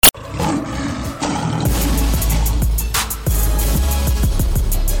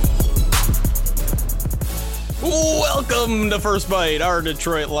Welcome to First Bite, our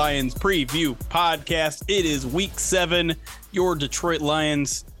Detroit Lions preview podcast. It is week 7. Your Detroit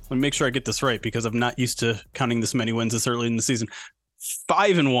Lions, let me make sure I get this right because I'm not used to counting this many wins this early in the season.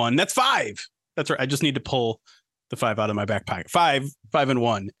 5-1. That's 5. That's right. I just need to pull the 5 out of my back pocket.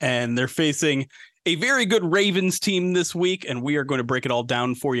 5-1. And they're facing a very good Ravens team this week, and we are going to break it all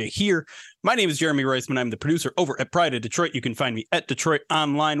down for you here. My name is Jeremy Reisman. I'm the producer over at Pride of Detroit. You can find me at Detroit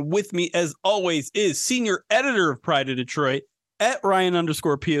Online. With me, as always, is senior editor of Pride of Detroit at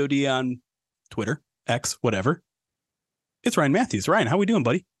Ryan_POD on Twitter, X, whatever. It's Ryan Matthews. Ryan, how we doing,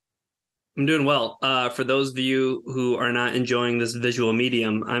 buddy? I'm doing well. For those of you who are not enjoying this visual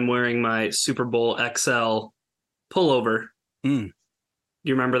medium, I'm wearing my Super Bowl XL pullover. Do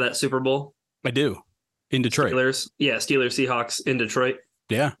you remember that Super Bowl? I do. In Detroit. Steelers Seahawks in Detroit.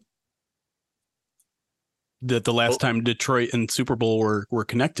 Yeah. The last time Detroit and Super Bowl were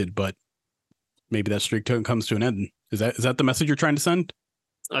connected, but maybe that streak comes to an end. Is that the message you're trying to send?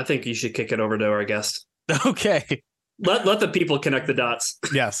 I think you should kick it over to our guest. Okay. Let the people connect the dots.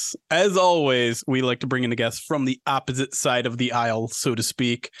 Yes. As always, we like to bring in a guest from the opposite side of the aisle, so to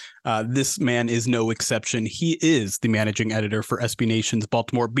speak. This man is no exception. He is the managing editor for SB Nation's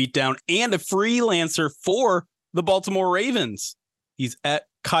Baltimore Beatdown and a freelancer for the Baltimore Ravens. He's at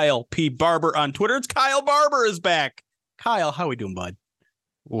Kyle P. Barber on Twitter. It's Kyle Barber is back. Kyle, how we doing, bud?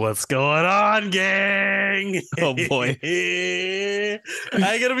 What's going on, gang? Oh, boy. I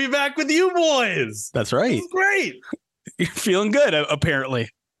gotta be back with you boys. That's right. This is great. You're feeling good, apparently.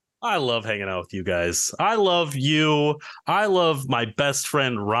 I love hanging out with you guys. I love you. I love my best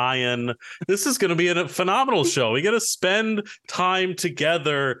friend, Ryan. This is going to be a phenomenal show. We got to spend time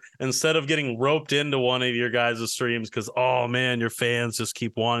together instead of getting roped into one of your guys' streams because, oh, man, your fans just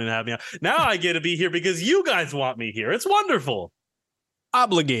keep wanting to have me on. Now I get to be here because you guys want me here. It's wonderful.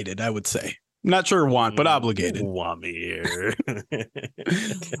 Obligated, I would say. Not sure want, but obligated. Want me here.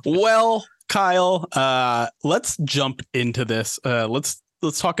 Well, Kyle, let's jump into this. Let's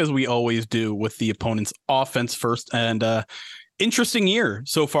talk as we always do with the opponent's offense first. And interesting year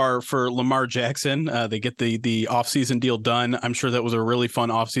so far for Lamar Jackson. They get the offseason deal done. I'm sure that was a really fun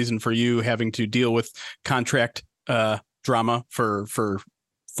offseason for you, having to deal with contract drama for 4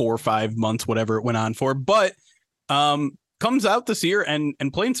 or 5 months, whatever it went on for. But comes out this year and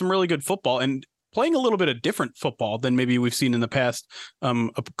playing some really good football and playing a little bit of different football than maybe we've seen in the past.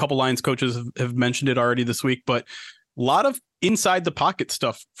 A couple Lions coaches have mentioned it already this week, but a lot of inside the pocket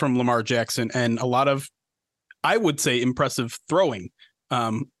stuff from Lamar Jackson and a lot of, I would say, impressive throwing,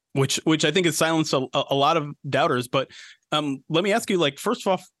 which I think has silenced a lot of doubters. But let me ask you, like, first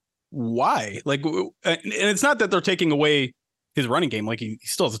off, why? Like, and it's not that they're taking away his running game. Like, he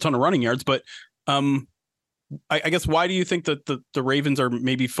still has a ton of running yards, but I guess why do you think that the Ravens are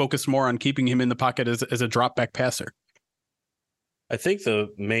maybe focused more on keeping him in the pocket as a drop back passer? I think the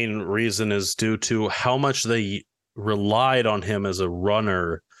main reason is due to how much they relied on him as a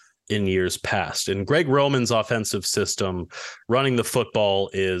runner in years past. In Greg Roman's offensive system, running the football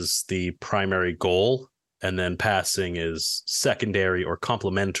is the primary goal, and then passing is secondary or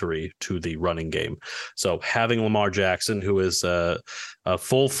complementary to the running game. So having Lamar Jackson, who is a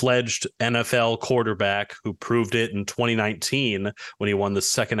full-fledged NFL quarterback who proved it in 2019 when he won the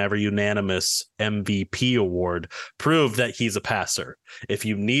second ever unanimous MVP award, proved that he's a passer. If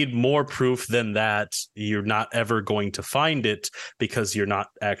you need more proof than that, you're not ever going to find it because you're not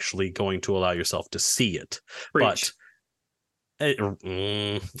actually going to allow yourself to see it. Preach. But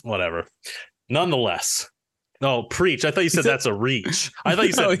whatever. Nonetheless, no, preach. I thought you said that's a reach. I thought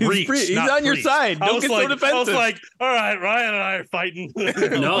you said reach. He's on your side. Don't get so defensive. I was like, all right, Ryan and I are fighting.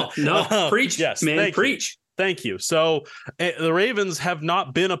 No, preach, yes, man, preach. Thank you. So the Ravens have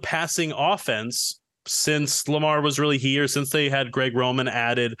not been a passing offense since Lamar was really here, since they had Greg Roman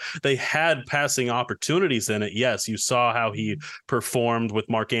added. They had passing opportunities in it. Yes, you saw how he performed with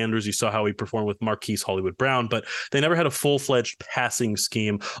Mark Andrews. You saw how he performed with Marquise Hollywood Brown, but they never had a full-fledged passing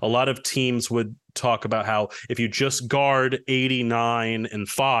scheme. A lot of teams would talk about how if you just guard 89 and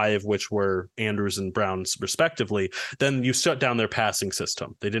 5, which were Andrews and Browns respectively, then you shut down their passing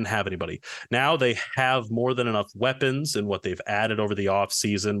system. They didn't have anybody. Now they have more than enough weapons in what they've added over the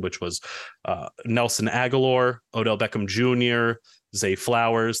offseason, which was Nelson Aguilar, Odell Beckham Jr., Zay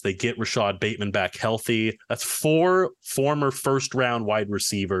Flowers. They get Rashad Bateman back healthy. That's 4 former first-round wide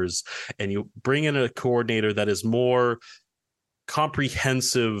receivers, and you bring in a coordinator that is more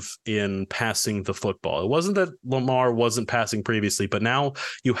comprehensive in passing the football. It wasn't that Lamar wasn't passing previously, but now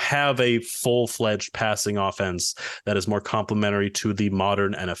you have a full-fledged passing offense that is more complementary to the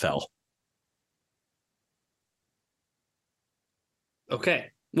modern NFL.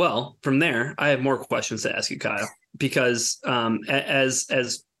 Okay. Well, from there, I have more questions to ask you, Kyle. because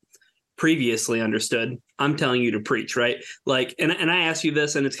as previously understood, I'm telling you to preach, right? Like, and I asked you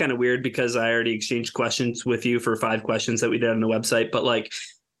this, and it's kind of weird because I already exchanged questions with you for 5 questions that we did on the website, but like,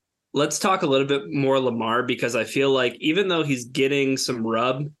 let's talk a little bit more Lamar, because I feel like even though he's getting some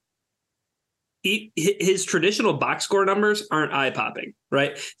rub, his traditional box score numbers aren't eye popping,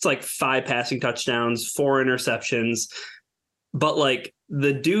 right? It's like 5 passing touchdowns, 4 interceptions, but like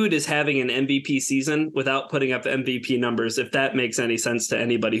the dude is having an MVP season without putting up MVP numbers, if that makes any sense to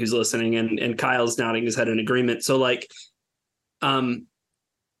anybody who's listening. And Kyle's nodding his head in agreement. So like,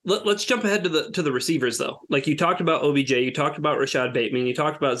 let's jump ahead to the receivers though. Like, you talked about OBJ, you talked about Rashad Bateman, you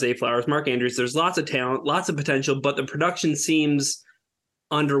talked about Zay Flowers, Mark Andrews. There's lots of talent, lots of potential, but the production seems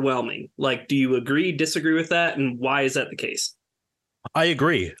underwhelming. Like, do you agree, disagree with that? And why is that the case? I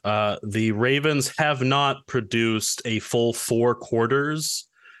agree. The Ravens have not produced a full 4 quarters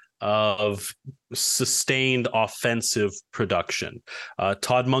of sustained offensive production.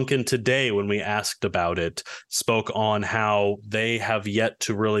 Todd Monken today, when we asked about it, spoke on how they have yet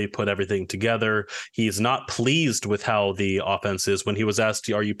to really put everything together. He's not pleased with how the offense is. When he was asked,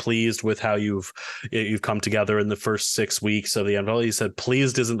 are you pleased with how you've come together in the first 6 weeks of the NFL? He said,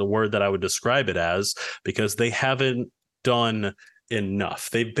 pleased isn't the word that I would describe it as, because they haven't done enough.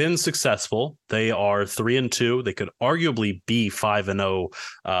 They've been successful. They are 3-2. They could arguably be 5-0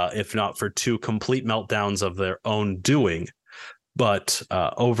 if not for 2 complete meltdowns of their own doing. But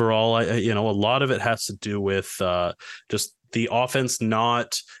overall, a lot of it has to do with just the offense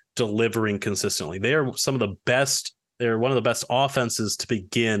not delivering consistently. They are some of the best. They're one of the best offenses to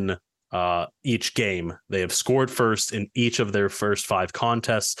begin each game. They have scored first in each of their first 5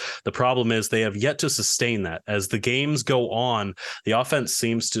 contests. The problem is they have yet to sustain that. As the games go on, the offense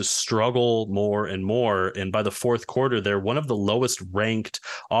seems to struggle more and more. And by the 4th quarter, they're one of the lowest ranked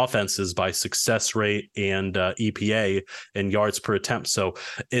offenses by success rate and EPA and yards per attempt. So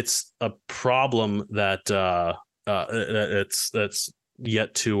it's a problem that that's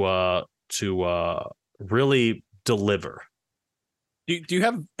yet to really deliver. Do you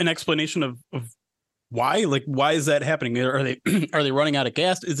have an explanation of why? Like, why is that happening? Are they running out of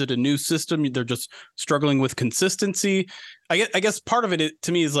gas? Is it a new system? They're just struggling with consistency. I guess part of it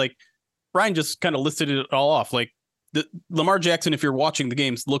to me is like Brian just kind of listed it all off. Like, Lamar Jackson, if you're watching the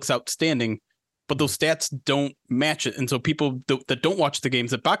games, looks outstanding, but those stats don't match it. And so people that don't watch the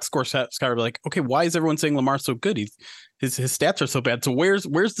games, that box score stats are like, okay, why is everyone saying Lamar's so good? His stats are so bad. So where's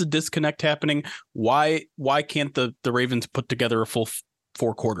the disconnect happening? Why can't the Ravens put together a full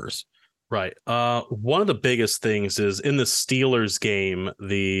 4 quarters? Right. One of the biggest things is in the Steelers game,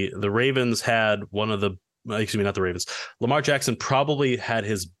 the Ravens had one of the, excuse me, not the Ravens. Lamar Jackson probably had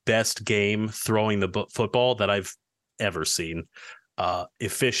his best game throwing the football that I've ever seen.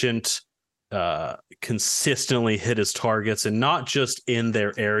 Efficient, consistently hit his targets, and not just in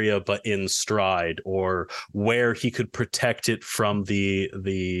their area, but in stride or where he could protect it from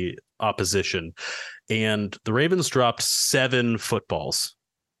the opposition. And the Ravens dropped 7 footballs.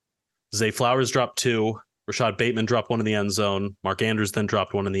 Zay Flowers dropped 2. Rashad Bateman dropped 1 in the end zone. Mark Andrews then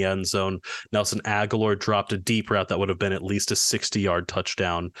dropped 1 in the end zone. Nelson Aguilar dropped a deep route that would have been at least a 60-yard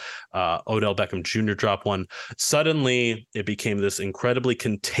touchdown. Odell Beckham Jr. dropped 1. Suddenly, it became this incredibly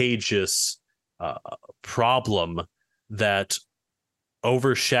contagious problem that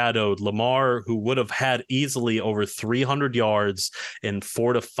overshadowed Lamar, who would have had easily over 300 yards and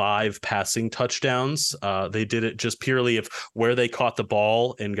 4 to 5 passing touchdowns. They did it just purely if where they caught the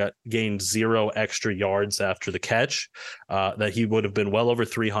ball and gained 0 extra yards after the catch, that he would have been well over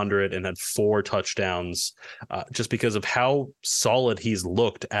 300 and had 4 touchdowns, just because of how solid he's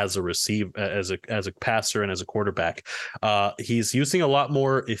looked as a receiver, as a passer and as a quarterback. He's using a lot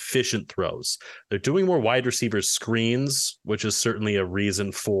more efficient throws. They're doing more wide receiver screens, which is certainly a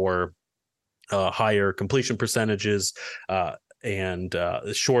reason for higher completion percentages and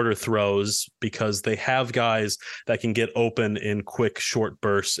shorter throws, because they have guys that can get open in quick short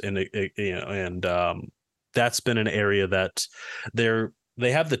bursts, and that's been an area that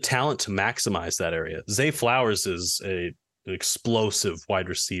they have the talent to maximize that area. Zay Flowers is an explosive wide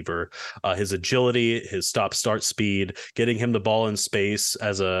receiver. His agility, his stop-start speed, getting him the ball in space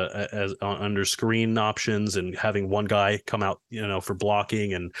as under screen options, and having one guy come out, for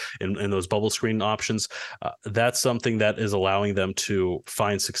blocking and those bubble screen options. That's something that is allowing them to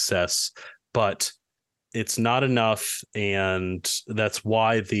find success, but it's not enough, and that's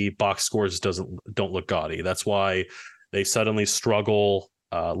why the box scores don't look gaudy. That's why they suddenly struggle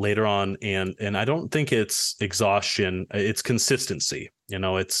later on, and I don't think it's exhaustion, it's consistency.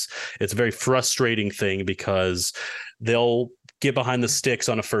 It's a very frustrating thing, because they'll get behind the sticks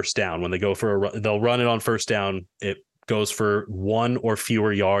on a first down. When they go for they'll run it on first down. It goes for 1 or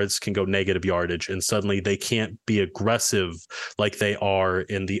fewer yards, can go negative yardage, and suddenly they can't be aggressive like they are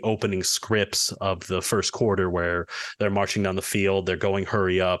in the opening scripts of the first quarter, where they're marching down the field, they're going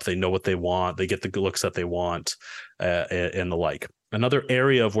hurry up, they know what they want, they get the looks that they want, and the like. Another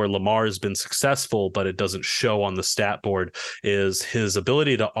area of where Lamar has been successful, but it doesn't show on the stat board, is his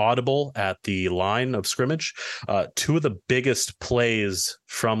ability to audible at the line of scrimmage. 2 of the biggest plays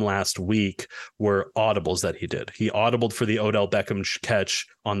from last week were audibles that he did. He audibled for the Odell Beckham catch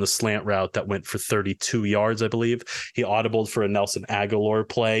on the slant route that went for 32 yards, I believe. He audibled for a Nelson Aguilar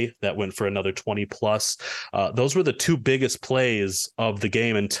play that went for another 20 plus. Those were the 2 biggest plays of the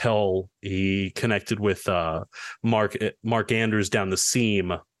game until he connected with Mark Andrews down the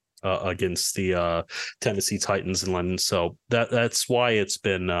seam against the Tennessee Titans in London. So that's why it's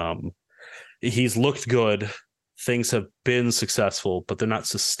been he's looked good. Things have been successful, but they're not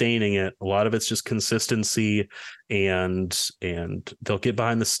sustaining it. A lot of it's just consistency, and they'll get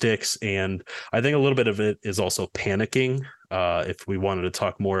behind the sticks. And I think a little bit of it is also panicking. If we wanted to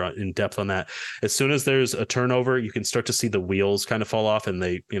talk more in depth on that, as soon as there's a turnover, you can start to see the wheels kind of fall off, and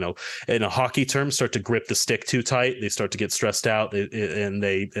they, in a hockey term, start to grip the stick too tight. They start to get stressed out, and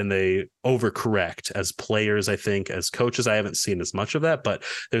they overcorrect. As players, I think, as coaches, I haven't seen as much of that, but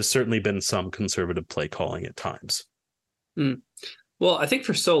there's certainly been some conservative play calling at times. Well, I think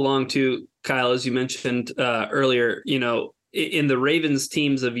for so long too, Kyle, as you mentioned earlier, in the Ravens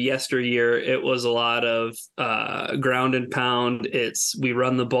teams of yesteryear, it was a lot of ground and pound. We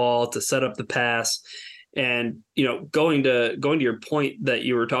run the ball to set up the pass. And, going to your point that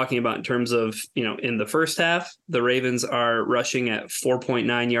you were talking about in terms of, in the first half, the Ravens are rushing at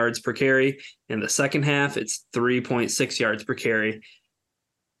 4.9 yards per carry. In the second half, it's 3.6 yards per carry.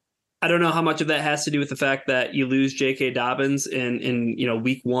 I don't know how much of that has to do with the fact that you lose J.K. Dobbins in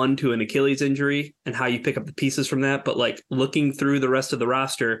week 1 to an Achilles injury and how you pick up the pieces from that. But looking through the rest of the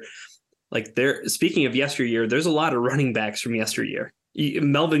roster, speaking of yesteryear, there's a lot of running backs from yesteryear.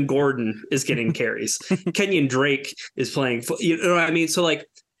 Melvin Gordon is getting carries. Kenyon Drake is playing. You know what I mean? So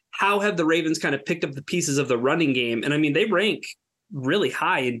how have the Ravens kind of picked up the pieces of the running game? And I mean, they rank really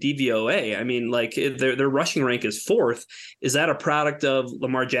high in DVOA. I mean, their rushing rank is 4th. Is that a product of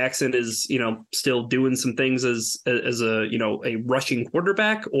Lamar Jackson is, still doing some things as a rushing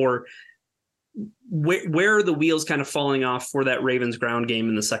quarterback, or where are the wheels kind of falling off for that Ravens ground game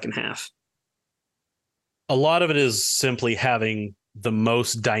in the second half? A lot of it is simply having the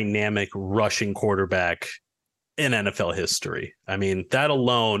most dynamic rushing quarterback in NFL history. I mean, that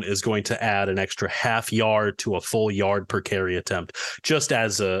alone is going to add an extra half yard to a full yard per carry attempt, just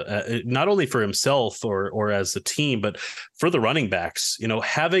as not only for himself or as a team, but for the running backs.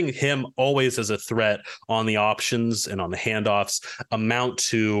 Having him always as a threat on the options and on the handoffs amount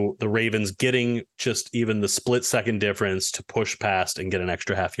to the Ravens getting just even the split second difference to push past and get an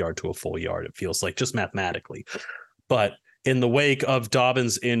extra half yard to a full yard. It feels like, just mathematically. But in the wake of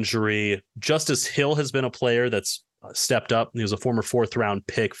Dobbins' injury, Justice Hill has been a player that's stepped up. He was a former 4th round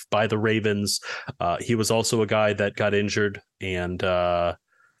pick by the Ravens. He was also a guy that got injured, and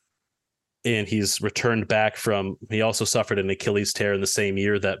he's returned back from. He also suffered an Achilles tear in the same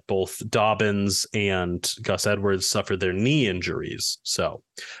year that both Dobbins and Gus Edwards suffered their knee injuries. So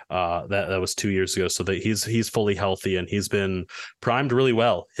that was 2 years ago. So that he's fully healthy, and he's been primed really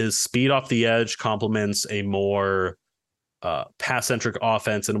well. His speed off the edge complements a more pass-centric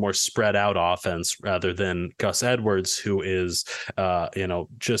offense and a more spread out offense, rather than Gus Edwards, who is,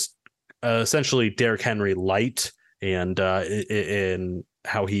 just essentially Derrick Henry light, and in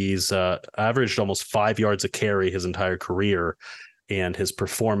how he's averaged almost 5 yards a carry his entire career, and his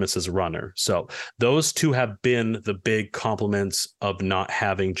performance as a runner. So those 2 have been the big compliments of not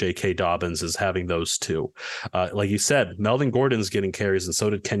having J.K. Dobbins, is having those 2. Like you said, Melvin Gordon's getting carries, and so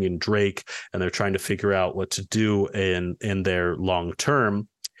did Kenyon Drake, and they're trying to figure out what to do in their long term,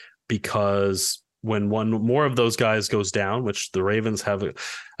 because when one more of those guys goes down, which the Ravens have,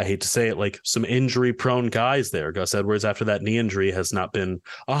 I hate to say it, some injury prone guys there. Gus Edwards, after that knee injury, has not been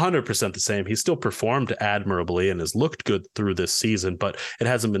 100% the same. He's still performed admirably and has looked good through this season, but it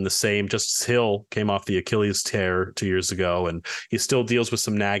hasn't been the same. Justice Hill came off the Achilles tear 2 years ago, and he still deals with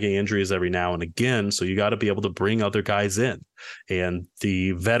some nagging injuries every now and again. So you got to be able to bring other guys in. And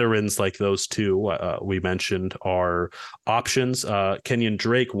the veterans like those 2 we mentioned are options. Kenyon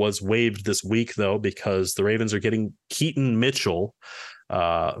Drake was waived this week, though, because the Ravens are getting Keaton Mitchell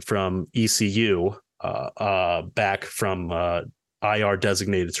from ECU back from IR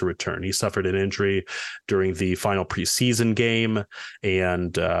designated to return. He suffered an injury during the final preseason game,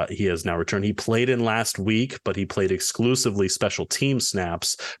 and he has now returned. He played in last week, but he played exclusively special team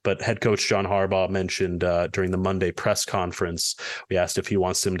snaps. But head coach John Harbaugh mentioned during the Monday press conference, we asked if he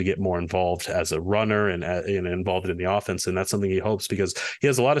wants him to get more involved as a runner and involved in the offense, and that's something he hopes, because he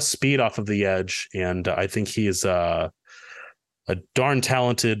has a lot of speed off of the edge, and I think he's a darn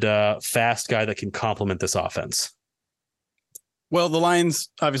talented, fast guy that can complement this offense. Well, the Lions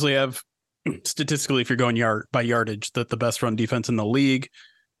obviously have, statistically, if you're going yard by yardage, the best run defense in the league.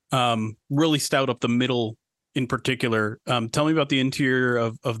 Really stout up the middle in particular. Tell me about the interior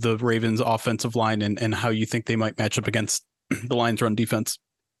of the Ravens offensive line and how you think they might match up against the Lions run defense.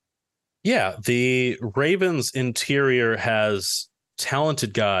 Yeah, the Ravens interior has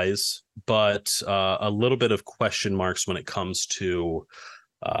talented guys, but a little bit of question marks when it comes to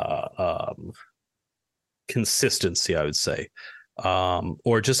consistency, I would say.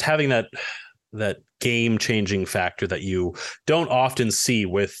 Or just having that game-changing factor that you don't often see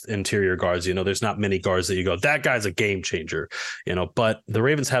with interior guards. There's not many guards that you go, that guy's a game changer, but the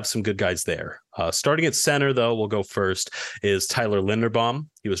Ravens have some good guys there. Starting at center, though, we'll go first, is Tyler Linderbaum.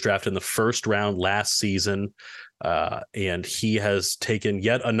 He was drafted in the first round last season. And he has taken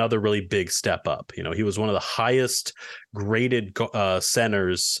yet another really big step up. He was one of the highest graded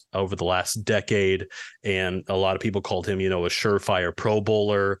centers over the last decade. And a lot of people called him, a surefire Pro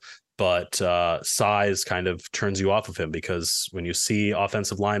Bowler. But size kind of turns you off of him, because when you see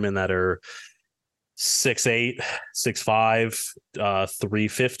offensive linemen that are 6'8", 6'5",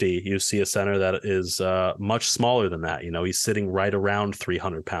 350, you see a center that is much smaller than that. He's sitting right around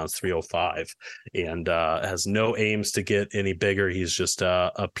 300 pounds, 305, and has no aims to get any bigger. He's just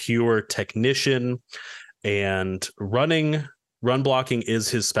a pure technician, and run blocking is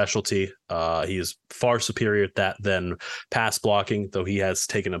his specialty. He is far superior at that than pass blocking, though he has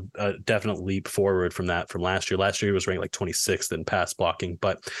taken a definite leap forward from last year. Last year he was ranked like 26th in pass blocking,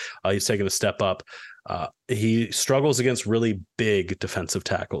 but he's taken a step up. He struggles against really big defensive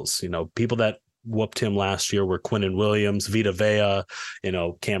tackles. People that whooped him last year were Quinnen Williams, Vita Vea,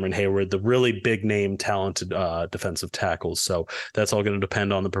 Cameron Hayward, the really big name, talented defensive tackles. So that's all going to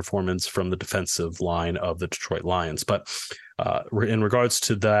depend on the performance from the defensive line of the Detroit Lions. But in regards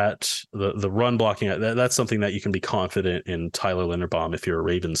to that, the run blocking, that's something that you can be confident in Tyler Linderbaum if you're a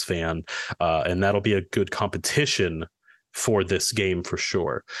Ravens fan, and that'll be a good competition for this game for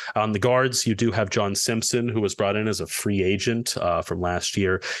sure. On the guards, you do have John Simpson, who was brought in as a free agent from last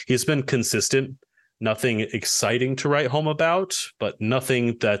year. He's been consistent, nothing exciting to write home about, but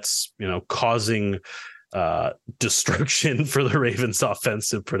nothing that's causing destruction for the Ravens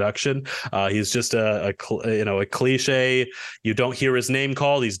offensive production. He's just a cliche, you don't hear his name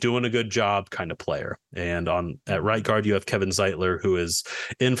called, he's doing a good job kind of player. And at right guard, you have Kevin Zeitler, who is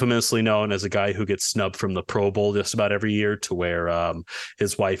infamously known as a guy who gets snubbed from the Pro Bowl just about every year, to where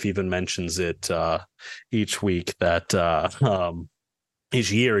his wife even mentions it each week that each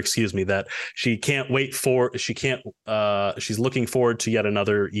year, that she's looking forward to yet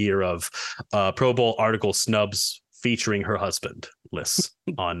another year of Pro Bowl article snubs featuring her husband lists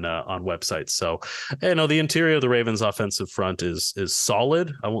on websites. So, the interior of the Ravens offensive front is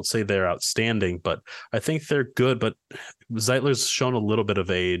solid. I won't say they're outstanding, but I think they're good. But Zeitler's shown a little bit of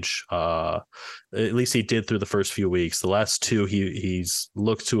age. At least he did through the first few weeks. The last two, he's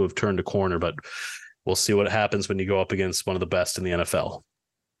looked to have turned a corner, but we'll see what happens when you go up against one of the best in the NFL.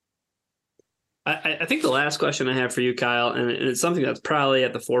 I think the last question I have for you, Kyle, and it's something that's probably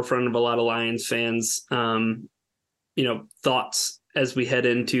at the forefront of a lot of Lions fans, thoughts as we head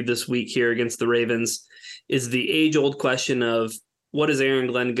into this week here against the Ravens, is the age-old question of what is Aaron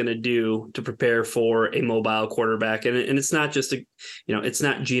Glenn going to do to prepare for a mobile quarterback? And it's not just it's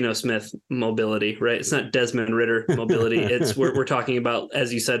not Geno Smith mobility, right? It's not Desmond Ridder mobility. It's we're talking about,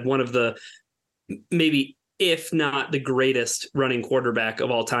 as you said, one of the maybe, if not the greatest running quarterback of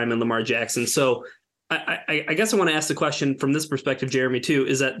all time in Lamar Jackson. So I guess I want to ask the question from this perspective, Jeremy, too,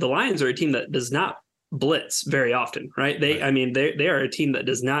 is that the Lions are a team that does not blitz very often, right? They are a team that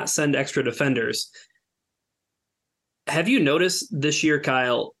does not send extra defenders. Have you noticed this year,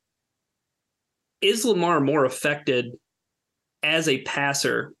 Kyle, is Lamar more affected as a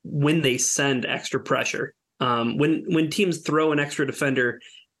passer when they send extra pressure? When teams throw an extra defender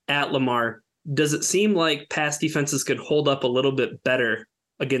at Lamar, does it seem like pass defenses could hold up a little bit better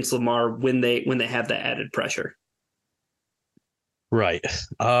against Lamar when they have that added pressure? Right.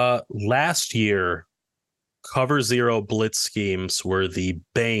 Last year, cover zero blitz schemes were the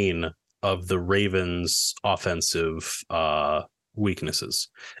bane of the Ravens' offensive weaknesses.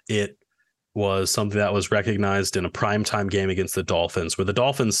 It was something that was recognized in a primetime game against the Dolphins, where the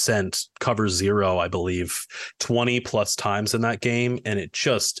Dolphins sent cover 0, I believe, 20 plus times in that game, and it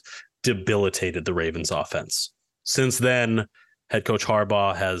just debilitated the Ravens offense. Since then, head coach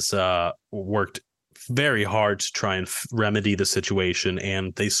Harbaugh has worked very hard to try and remedy the situation,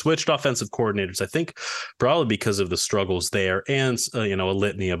 and they switched offensive coordinators, I think probably because of the struggles there and a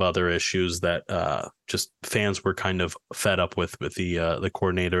litany of other issues that just fans were kind of fed up with the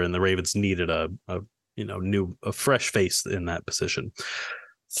coordinator, and the Ravens needed a fresh face in that position.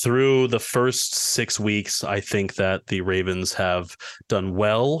 Through the first 6 weeks, I think that the Ravens have done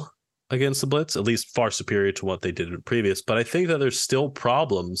well against the blitz, at least far superior to what they did in previous, but I think that there's still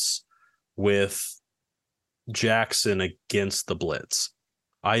problems with Jackson against the blitz.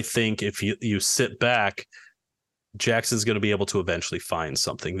 I think if you sit back, Jackson's going to be able to eventually find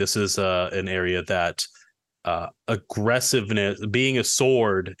something. This is an area that aggressiveness, being a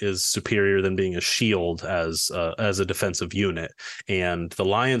sword, is superior than being a shield as a defensive unit. And the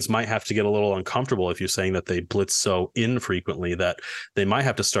Lions might have to get a little uncomfortable if you're saying that they blitz so infrequently that they might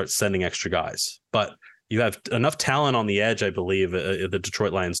have to start sending extra guys. But you have enough talent on the edge, I believe. The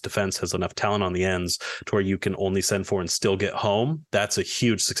Detroit Lions defense has enough talent on the ends to where you can only send 4 and still get home. That's a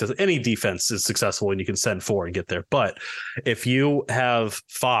huge success. Any defense is successful when you can send 4 and get there. But if you have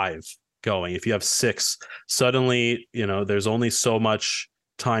 5 going, if you have 6, suddenly, there's only so much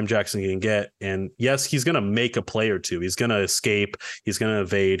time Jackson can get. And yes, he's going to make a play or two. He's going to escape. He's going to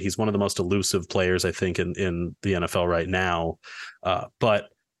evade. He's one of the most elusive players, I think, in the NFL right now. But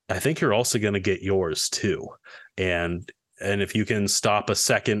I think you're also going to get yours too. And if you can stop a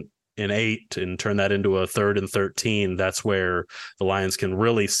 2nd and 8 and turn that into a 3rd and 13, that's where the Lions can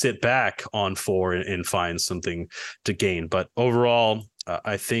really sit back on 4 and find something to gain. But overall,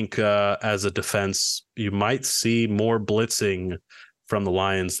 I think as a defense, you might see more blitzing from the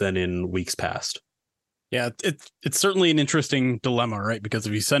Lions than in weeks past. Yeah, it's certainly an interesting dilemma, right? Because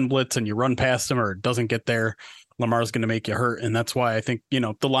if you send blitz and you run past him or it doesn't get there, Lamar's going to make you hurt. And that's why I think,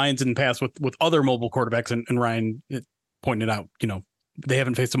 the Lions in the past with other mobile quarterbacks, and Ryan pointed out, they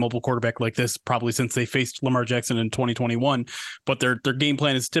haven't faced a mobile quarterback like this probably since they faced Lamar Jackson in 2021. But their game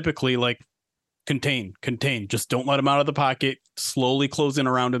plan is typically like contain, just don't let him out of the pocket, slowly close in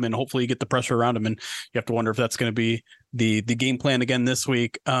around him, and hopefully you get the pressure around him. And you have to wonder if that's going to be the game plan again this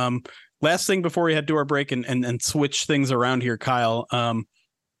week. Last thing before we head to our break and switch things around here, Kyle.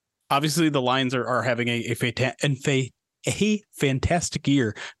 Obviously, the Lions are having a fantastic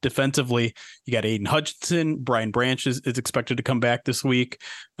year defensively. You got Aiden Hutchinson, Brian Branch is expected to come back this week.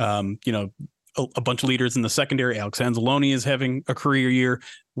 A bunch of leaders in the secondary. Alex Anzalone is having a career year.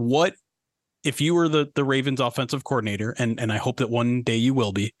 What if you were the Ravens offensive coordinator, and I hope that one day you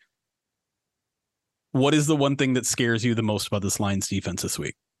will be, what is the one thing that scares you the most about this Lions defense this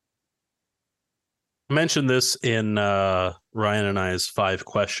week? I mentioned this in Ryan and I's 5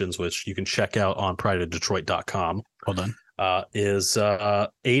 questions, which you can check out on prideofdetroit.com. Well done. Is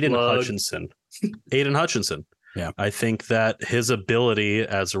Aiden Hutchinson. Aiden Hutchinson. Yeah. I think that his ability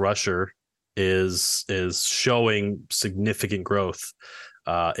as a rusher is showing significant growth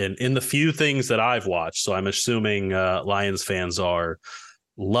in the few things that I've watched. So I'm assuming Lions fans are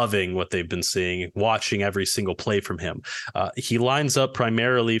loving what they've been seeing, watching every single play from him. He lines up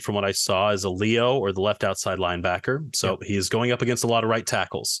primarily, from what I saw, as a Leo or the left outside linebacker. So he's going up against a lot of right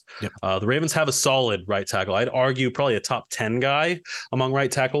tackles. Yep. The Ravens have a solid right tackle. I'd argue probably a top 10 guy among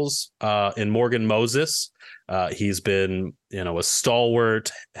right tackles in Morgan Moses. He's been, a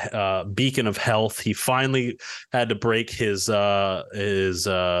stalwart beacon of health. He finally had to break his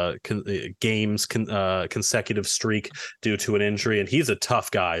consecutive streak due to an injury, and he's a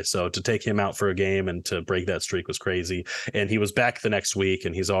tough guy. So to take him out for a game and to break that streak was crazy. And he was back the next week,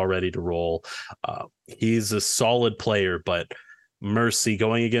 and he's all ready to roll. He's a solid player, but mercy,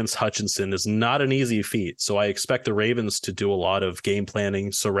 going against Hutchinson is not an easy feat. So I expect the Ravens to do a lot of game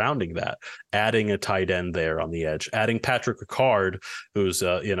planning surrounding that, adding a tight end there on the edge, adding Patrick Ricard, who's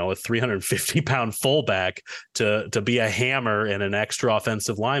a 350-pound fullback to be a hammer and an extra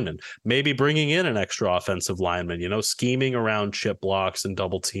offensive lineman, maybe bringing in an extra offensive lineman, scheming around chip blocks and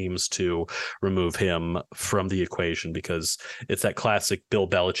double teams to remove him from the equation, because it's that classic Bill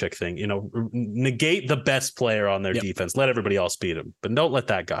Belichick thing, negate the best player on their defense, let everybody else beat him, but don't let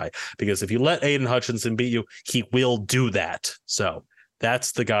that guy, because if you let Aiden Hutchinson beat you, he will do that. So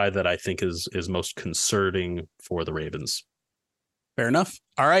that's the guy that I think is most concerning for the Ravens. Fair enough.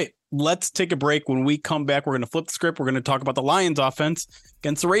 All right, let's take a break. When we come back, we're going to flip the script. We're going to talk about the Lions offense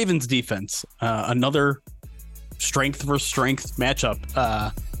against the Ravens defense. Another strength versus strength matchup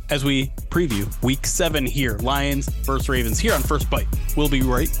as we preview week 7 here. Lions versus Ravens here on First Bite. We'll be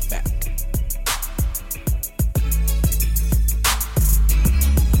right back.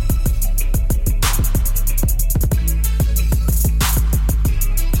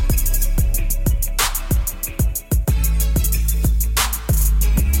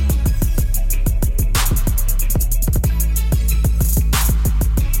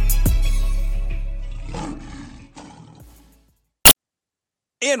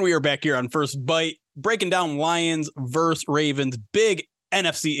 And we are back here on First Bite, breaking down Lions versus Ravens. Big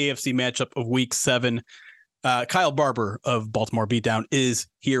NFC AFC matchup of Week 7. Kyle Barber of Baltimore Beatdown is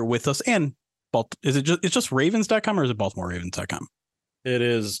here with us. And is it just Ravens.com or is it BaltimoreRavens.com? It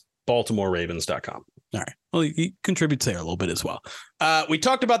is BaltimoreRavens.com. All right. Well, he contributes there a little bit as well. We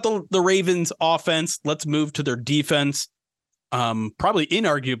talked about the Ravens offense. Let's move to their defense. Probably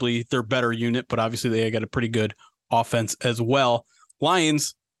inarguably their better unit, but obviously they got a pretty good offense as well.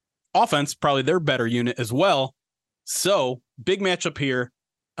 Lions offense, probably their better unit as well. So big matchup here.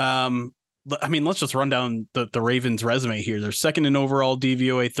 Let's just run down the Ravens resume here. They're second in overall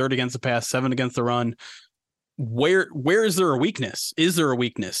DVOA, third against the pass, 7 against the run. Where is there a weakness? Is there a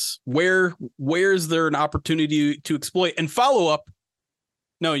weakness? Where is there an opportunity to exploit and follow up?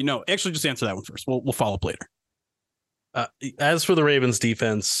 No, actually just answer that one first. We'll follow up later. As for the Ravens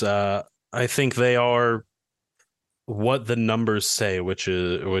defense, I think they are what the numbers say, which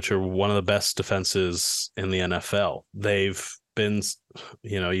are one of the best defenses in the NFL. They've been,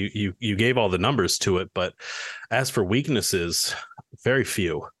 you gave all the numbers to it, but as for weaknesses, very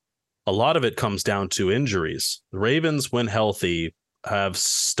few. A lot of it comes down to injuries. The Ravens, when healthy, have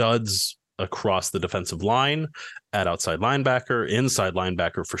studs across the defensive line, at outside linebacker, inside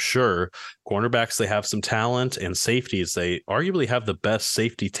linebacker for sure. Cornerbacks, they have some talent, and safeties, they arguably have the best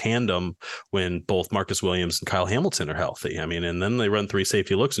safety tandem when both Marcus Williams and Kyle Hamilton are healthy. And then they run 3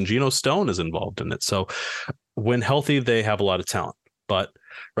 safety looks, and Geno Stone is involved in it. So when healthy, they have a lot of talent. But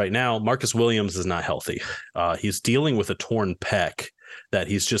right now, Marcus Williams is not healthy. He's dealing with a torn pec that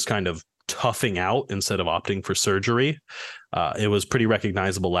he's just kind of toughing out instead of opting for surgery. It was pretty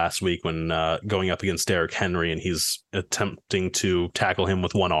recognizable last week when going up against Derrick Henry and he's attempting to tackle him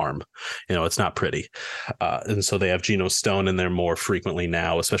with one arm. It's not pretty. And so they have Geno Stone in there more frequently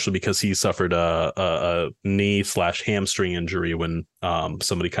now, especially because he suffered a knee/hamstring injury when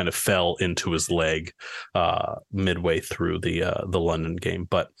somebody kind of fell into his leg midway through the London game.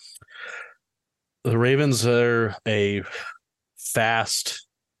 But the Ravens are a fast,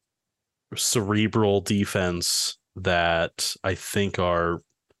 cerebral defense that I think are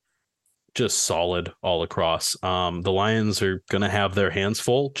just solid all across. The Lions are going to have their hands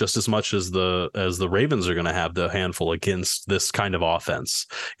full just as much as the Ravens are going to have the handful against this kind of offense.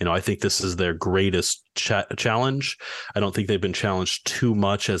 I think this is their greatest challenge. I don't think they've been challenged too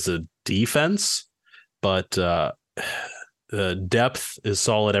much as a defense, but depth is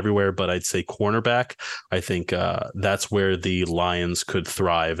solid everywhere, but I'd say cornerback. I think that's where the Lions could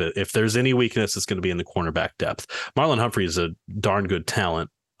thrive. If there's any weakness, it's going to be in the cornerback depth. Marlon Humphrey is a darn good talent.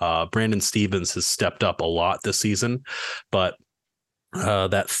 Brandon Stevens has stepped up a lot this season, but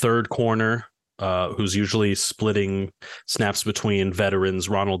that third corner, who's usually splitting snaps between veterans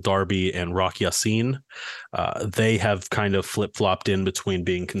Ronald Darby and Rock Yassin, they have kind of flip-flopped in between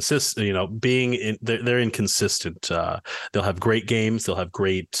being consistent, they're inconsistent. They'll have great games, they'll have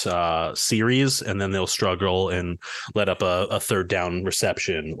great series, and then they'll struggle and let up a third down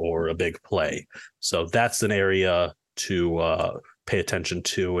reception or a big play. So that's an area to pay attention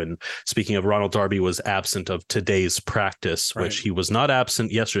to. And speaking of, Ronald Darby was absent of today's practice, which he was not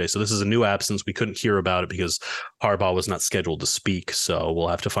absent yesterday. So this is a new absence. We couldn't hear about it because Harbaugh was not scheduled to speak. So we'll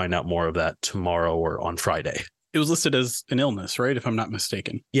have to find out more of that tomorrow or on Friday. It was listed as an illness, right? If I'm not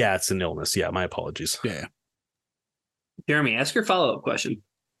mistaken. Yeah, it's an illness. Yeah, my apologies. Yeah. Jeremy, ask your follow-up question.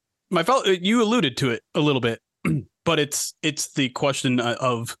 You alluded to it a little bit, but it's the question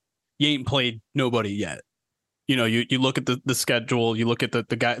of you ain't played nobody yet. You look at the schedule, you look at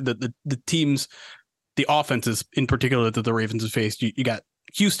the teams, the offenses in particular that the Ravens have faced. You got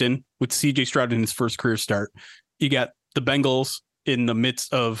Houston with CJ Stroud in his first career start. You got the Bengals in the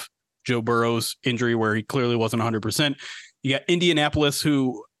midst of Joe Burrow's injury where he clearly wasn't 100%. You got Indianapolis,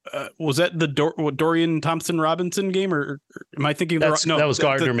 who was that the Dorian Thompson-Robinson game, or am I thinking? That was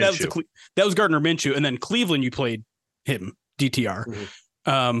Gardner Minshew. That was Gardner Minshew. And then Cleveland, you played him, DTR.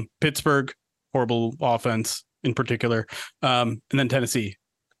 Mm-hmm. Pittsburgh, horrible offense in particular. And then Tennessee.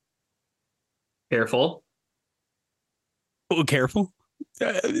 Careful. Oh, careful.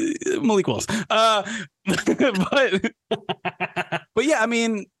 Malik Willis. But yeah, I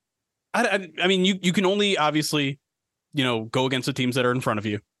mean, you can only obviously, go against the teams that are in front of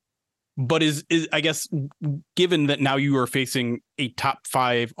you. But is I guess, given that now you are facing a top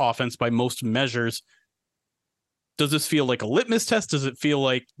 5 offense by most measures, does this feel like a litmus test? Does it feel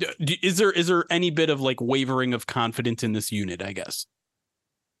like, is there any bit of like wavering of confidence in this unit, I guess?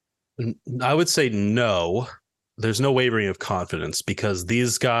 I would say no. There's no wavering of confidence because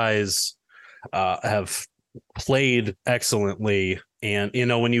these guys have played excellently. And,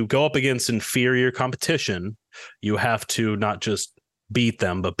 when you go up against inferior competition, you have to not just beat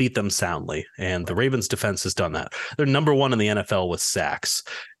them, but beat them soundly. And the Ravens defense has done that. They're number one in the NFL with sacks,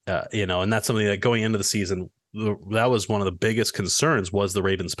 and that's something that going into the season, that was one of the biggest concerns was the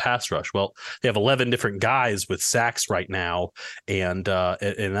Ravens pass rush. Well, they have 11 different guys with sacks right now. And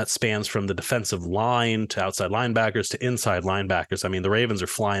that spans from the defensive line to outside linebackers to inside linebackers. I mean, the Ravens are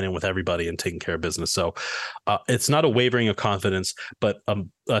flying in with everybody and taking care of business. So it's not a wavering of confidence, but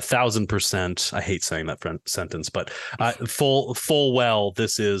 1,000%. I hate saying that sentence, but full well,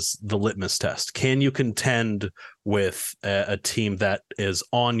 this is the litmus test. Can you contend with a team that is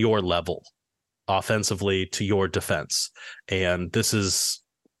on your level offensively to your defense? And this is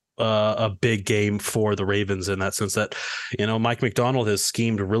a big game for the Ravens in that sense that, Mike McDonald has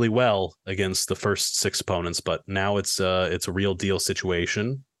schemed really well against the first 6 opponents, but now it's a real deal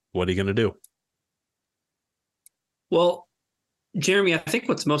situation. What are you going to do? Well, Jeremy, I think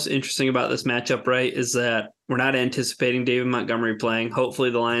what's most interesting about this matchup, right, is that we're not anticipating David Montgomery playing. Hopefully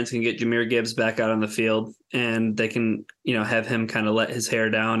the Lions can get Jahmyr Gibbs back out on the field and they can, have him kind of let his hair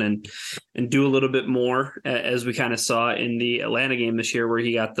down and do a little bit more, as we kind of saw in the Atlanta game this year where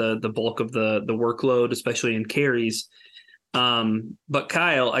he got the bulk of the workload, especially in carries. But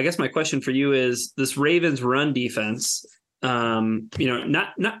Kyle, I guess my question for you is this Ravens run defense,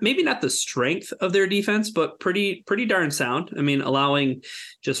 not maybe not the strength of their defense, but pretty darn sound. I mean, allowing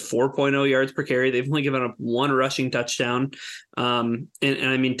just 4.0 yards per carry. They've only given up 1 rushing touchdown. And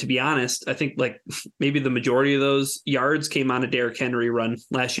I mean, to be honest, I think like maybe the majority of those yards came on a Derrick Henry run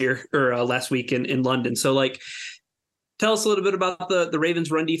last week in London. So like, tell us a little bit about the Ravens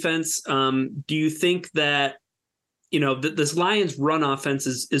run defense. Do you think that, this Lions run offense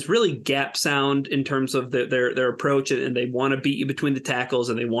is really gap sound in terms of their approach, and they want to beat you between the tackles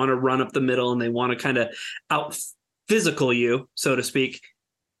and they want to run up the middle and they want to kind of out physical you, so to speak.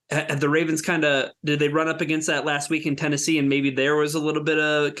 Have the Ravens did they run up against that last week in Tennessee and maybe there was a little bit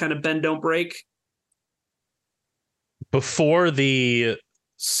of kind of bend, don't break? Before the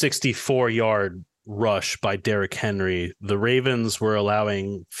 64-yard rush by Derrick Henry, the Ravens were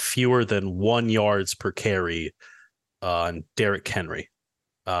allowing fewer than 1 yards per carry on Derrick Henry.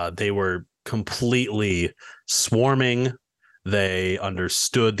 They were completely swarming. They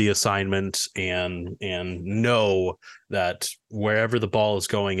understood the assignment and know that wherever the ball is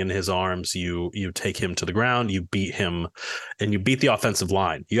going in his arms, you take him to the ground, you beat him, and you beat the offensive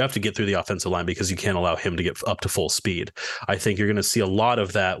line. You have to get through the offensive line because you can't allow him to get up to full speed. I think you're going to see a lot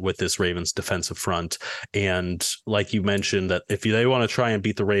of that with this Ravens defensive front. And like you mentioned, that if they want to try and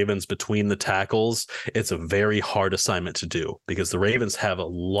beat the Ravens between the tackles, it's a very hard assignment to do because the Ravens have a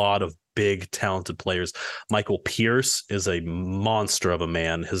lot of big talented players. Michael Pierce is a monster of a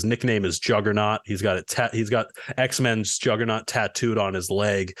man. His nickname is Juggernaut. He's got he's got X-Men's Juggernaut tattooed on his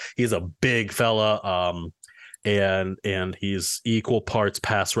leg. He's a big fella. And he's equal parts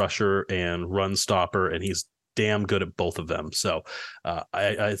pass rusher and run stopper, and he's damn good at both of them. So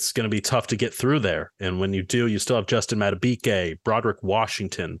it's going to be tough to get through there. And when you do, you still have Justin Madubuike, Broderick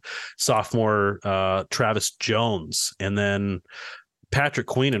Washington, sophomore Travis Jones, and then Patrick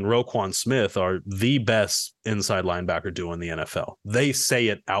Queen and Roquan Smith are the best inside linebacker duo in the NFL. They say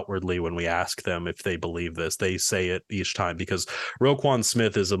it outwardly when we ask them if they believe this. They say it each time because Roquan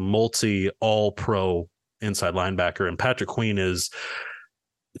Smith is a all-pro inside linebacker, and Patrick Queen is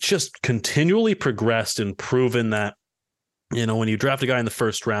just continually progressed and proven that, when you draft a guy in the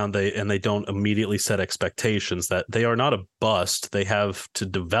first round, they don't immediately set expectations that they are not a bust. They have to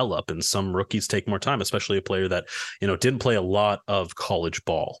develop, and some rookies take more time, especially a player that, didn't play a lot of college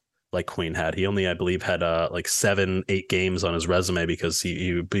ball like Queen had. He only, I believe, had like 7-8 games on his resume because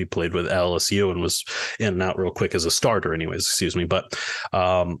he played with LSU and was in and out real quick as a starter anyways, excuse me. But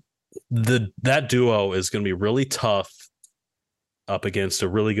that duo is going to be really tough up against a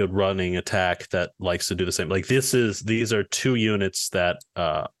really good running attack that likes to do the same. Like these are 2 units that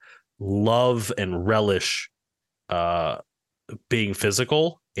love and relish being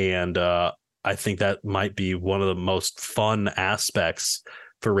physical. And I think that might be one of the most fun aspects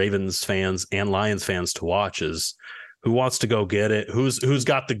for Ravens fans and Lions fans to watch is who wants to go get it. Who's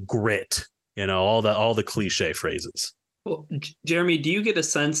got the grit, all the cliche phrases. Well, Jeremy, do you get a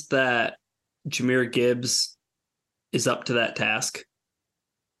sense that Jahmyr Gibbs is up to that task?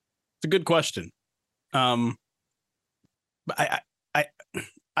 It's a good question. But I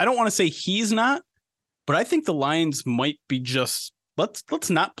don't want to say he's not, but I think the Lions might be just let's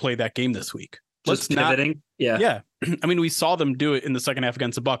not play that game this week. Just pivoting. Yeah. I mean, we saw them do it in the second half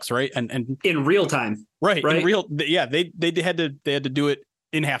against the Bucs, right? And in real time. Right. In real, yeah, they had to do it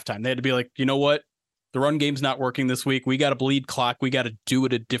in halftime. They had to be like, you know what? The run game's not working this week. We got to bleed clock. We got to do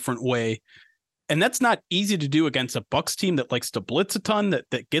it a different way. And that's not easy to do against a Bucs team that likes to blitz a ton,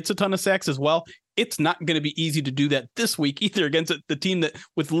 that gets a ton of sacks as well. It's not going to be easy to do that this week either against the team that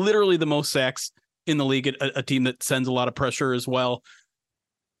with literally the most sacks in the league, a team that sends a lot of pressure as well.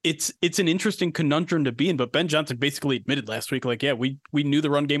 It's an interesting conundrum to be in, but Ben Johnson basically admitted last week, like, yeah, we knew the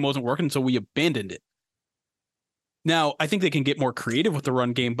run game wasn't working, so we abandoned it. Now, I think they can get more creative with the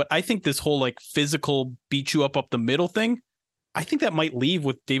run game, but I think this whole like physical beat you up the middle thing, I think that might leave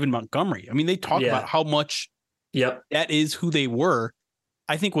with David Montgomery. I mean, they talk about how much that is who they were.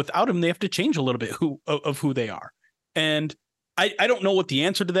 I think without him, they have to change a little bit of who they are. And I don't know what the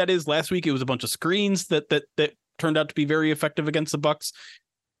answer to that is. Last week, it was a bunch of screens that turned out to be very effective against the Bucs.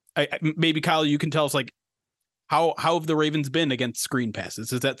 Maybe Kyle, you can tell us like how have the Ravens been against screen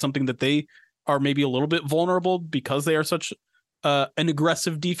passes? Is that something that they are maybe a little bit vulnerable because they are such an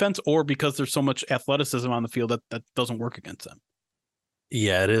aggressive defense, or because there's so much athleticism on the field that doesn't work against them?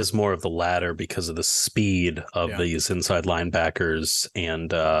 Yeah, it is more of the latter because of the speed of these inside linebackers.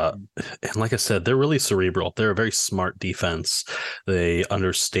 And like I said, they're really cerebral. They're a very smart defense. They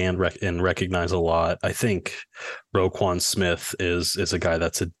understand and recognize a lot. I think Roquan Smith is a guy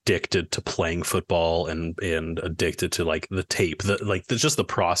that's addicted to playing football and addicted to like the tape, just the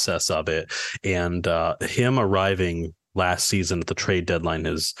process of it. And him arriving last season at the trade deadline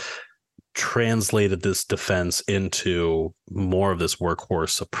is translated this defense into more of this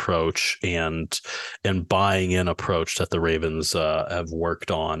workhorse approach and buying in approach that the Ravens have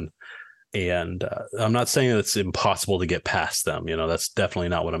worked on. And I'm not saying that it's impossible to get past them. That's definitely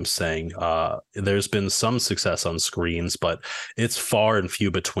not what I'm saying. There's been some success on screens, but it's far and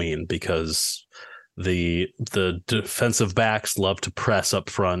few between because the defensive backs love to press up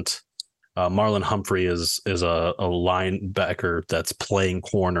front. Marlon Humphrey is a linebacker that's playing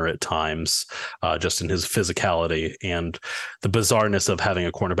corner at times, just in his physicality and the bizarreness of having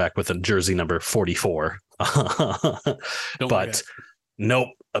a cornerback with a jersey number 44. But nope,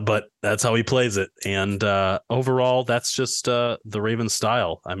 but that's how he plays it. And overall, that's just the Ravens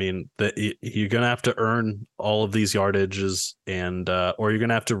style. I mean, you're going to have to earn all of these yardages or you're going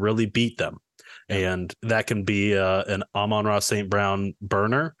to have to really beat them. And that can be an Amon-Ra St. Brown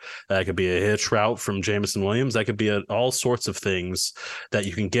burner. That could be a hitch route from Jameson Williams. That could be all sorts of things that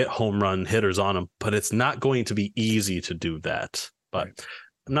you can get home run hitters on them. But it's not going to be easy to do that. But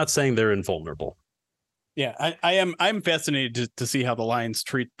I'm not saying they're invulnerable. Yeah, I'm fascinated to see how the Lions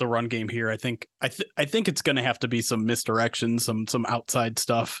treat the run game here. I think it's going to have to be some misdirection, some outside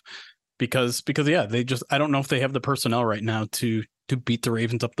stuff, because I don't know if they have the personnel right now to beat the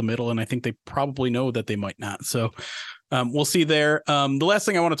Ravens up the middle, and I think they probably know that they might not. So we'll see there. The last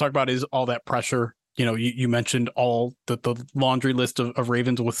thing I want to talk about is all that pressure. You mentioned all the laundry list of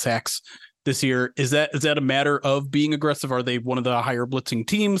Ravens with sacks this year. Is that a matter of being aggressive? Are they one of the higher blitzing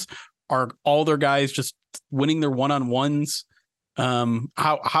teams? Are all their guys just winning their one-on-ones?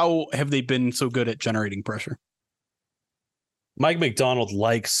 How have they been so good at generating pressure? Mike Macdonald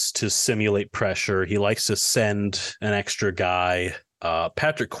likes to simulate pressure. He likes to send an extra guy.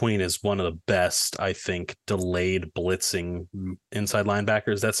 Patrick Queen is one of the best, I think, delayed blitzing inside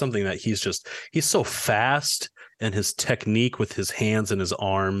linebackers. That's something that he's so fast, and his technique with his hands and his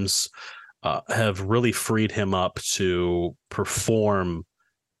arms have really freed him up to perform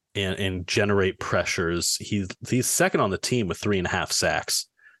and generate pressures. He's second on the team with 3.5 sacks.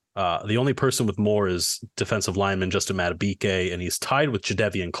 The only person with more is defensive lineman Justin Madubuike, and he's tied with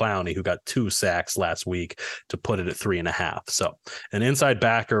Jadeveon Clowney, who got 2 sacks last week to put it at 3.5. So an inside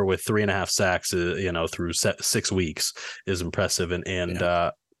backer with 3.5 sacks, through 6 weeks is impressive.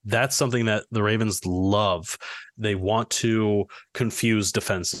 And that's something that the Ravens love. They want to confuse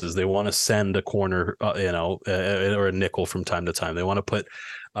defenses. They want to send a corner, or a nickel from time to time. They want to put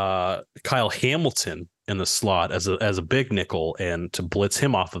Kyle Hamilton in the slot as a big nickel and to blitz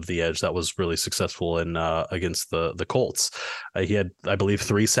him off of the edge. That was really successful in against the Colts. He had, I believe,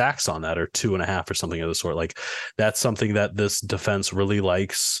 3 sacks on that, or 2.5 or something of the sort. Like, that's something that this defense really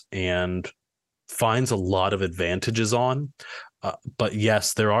likes and finds a lot of advantages on. But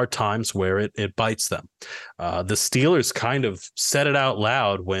yes, there are times where it bites them. The Steelers kind of said it out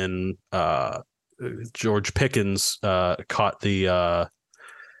loud when George Pickens caught the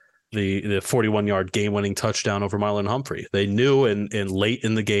 41-yard game-winning touchdown over Marlon Humphrey. They knew in late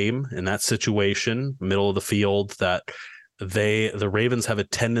in the game, in that situation, middle of the field, that the Ravens have a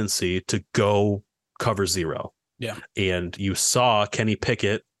tendency to go cover 0. Yeah. And you saw Kenny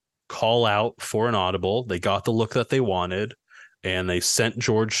Pickett call out for an audible. They got the look that they wanted, and they sent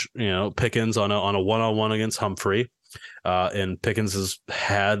George, Pickens on a one-on-one against Humphrey. And Pickens has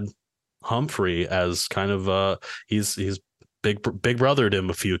had Humphrey as kind of he's big brothered him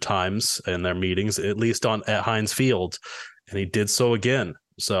a few times in their meetings, at least at Heinz Field, and he did so again.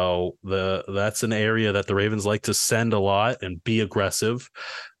 So that's an area that the Ravens like to send a lot and be aggressive.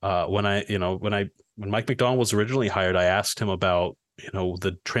 When Mike Macdonald was originally hired, I asked him about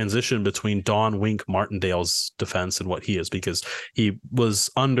the transition between Don Wink Martindale's defense and what he is, because he was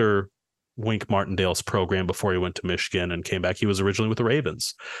under Wink Martindale's program before he went to Michigan and came back. He was originally with the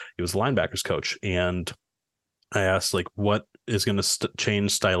Ravens. He was the linebackers coach. And I asked, like, what is going to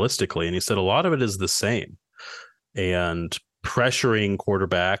change stylistically? And he said a lot of it is the same. And pressuring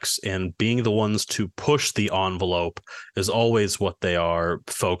quarterbacks and being the ones to push the envelope is always what they are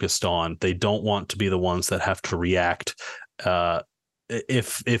focused on. They don't want to be the ones that have to react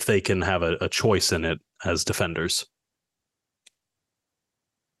if they can have a choice in it as defenders.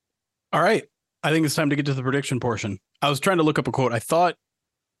 All right. I think it's time to get to the prediction portion. I was trying to look up a quote. I thought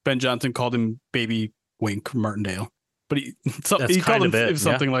Ben Johnson called him Baby Wink Martindale, but he called him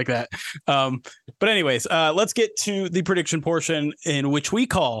something like that. But anyways, let's get to the prediction portion, in which we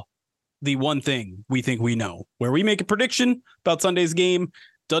call the one thing we think we know, where we make a prediction about Sunday's game.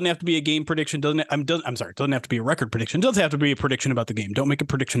 Doesn't have to be a game prediction. Doesn't have to be a record prediction. Doesn't have to be a prediction about the game. Don't make a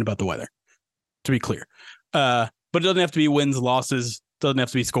prediction about the weather, to be clear. But it doesn't have to be wins, losses. Doesn't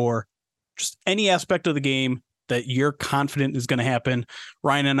have to be score. Just any aspect of the game that you're confident is going to happen.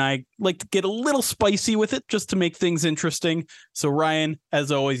 Ryan and I like to get a little spicy with it just to make things interesting. So Ryan,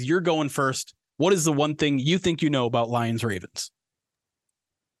 as always, you're going first. What is the one thing you think you know about Lions Ravens?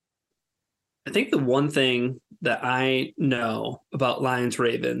 I think the one thing that I know about Lions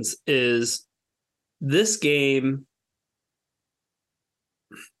Ravens is this game.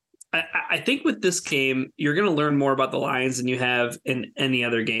 I think with this game, you're going to learn more about the Lions than you have in any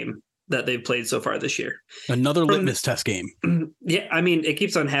other game that they've played so far this year. Another litmus test game. Yeah, I mean, it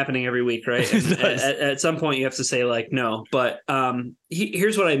keeps on happening every week, right? At some point, you have to say, like, no. But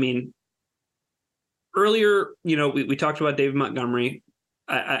here's what I mean. Earlier, we talked about David Montgomery.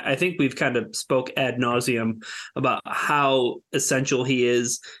 I think we've kind of spoke ad nauseum about how essential he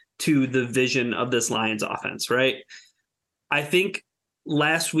is to the vision of this Lions offense, right? I think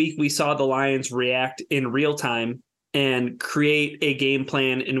last week we saw the Lions react in real time and create a game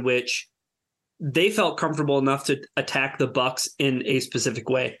plan in which they felt comfortable enough to attack the Bucs in a specific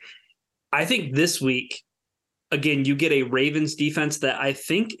way. I think this week, again, you get a Ravens defense that I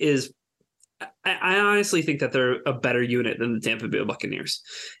think is, I honestly think that they're a better unit than the Tampa Bay Buccaneers.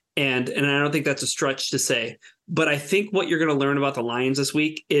 And I don't think that's a stretch to say, but I think what you're going to learn about the Lions this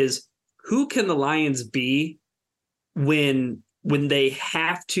week is who can the Lions be when they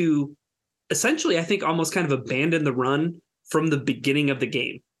have to essentially, I think, almost kind of abandon the run from the beginning of the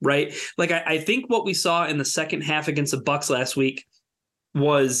game, right? Like, I think what we saw in the second half against the Bucs last week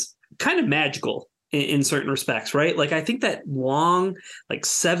was kind of magical in certain respects, right? Like, I think that long,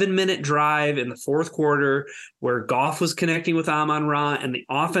 7-minute drive in the fourth quarter where Goff was connecting with Amon-Ra and the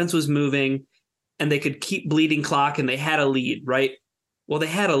offense was moving and they could keep bleeding clock and they had a lead, right? Well, they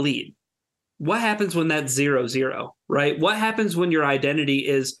had a lead. What happens when that's 0-0, right? What happens when your identity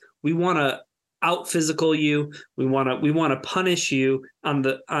is, we want to out physical you. We want to punish you on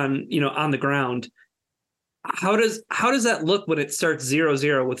the ground. How does that look when it starts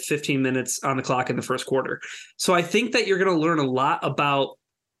 0-0 with 15 minutes on the clock in the first quarter? So I think that you're going to learn a lot about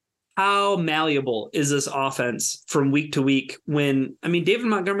how malleable is this offense from week to week when, David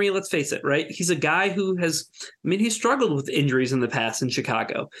Montgomery, let's face it, right? He's a guy who he's struggled with injuries in the past in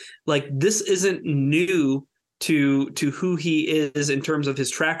Chicago. Like, this isn't new to who he is in terms of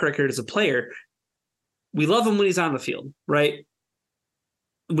his track record as a player. We love him when he's on the field, right?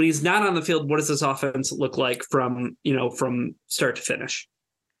 When he's not on the field, what does this offense look like from start to finish?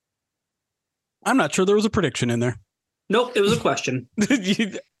 I'm not sure there was a prediction in there. Nope, it was a question.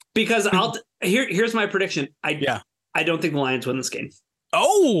 Because here's my prediction. I don't think the Lions win this game.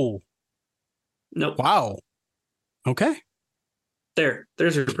 Oh. Nope. Wow. Okay.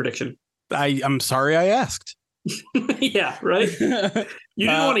 There's your prediction. I'm sorry I asked. Yeah, right. You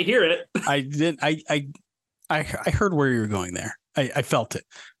didn't want to hear it. I didn't. I heard where you were going there. I felt it.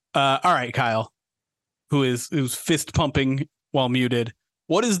 All right, Kyle, who's fist pumping while muted.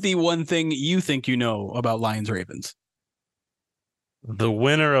 What is the one thing you think you know about Lions Ravens? The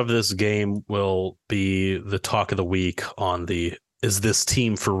winner of this game will be the talk of the week on is this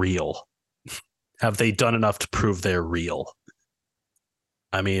team for real? Have they done enough to prove they're real?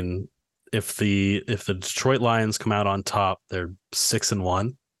 I mean, if the Detroit Lions come out on top, they're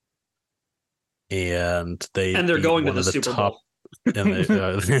 6-1, and they're going to the Super Bowl,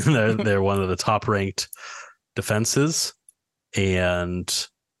 and they're one of the top ranked defenses, and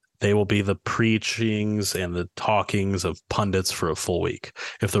they will be the preachings and the talkings of pundits for a full week.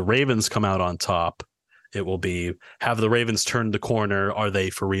 If the Ravens come out on top, it will be, have the Ravens turned the corner? Are they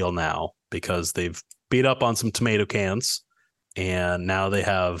for real now? Because they've beat up on some tomato cans, and now they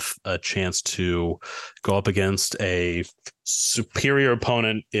have a chance to go up against a superior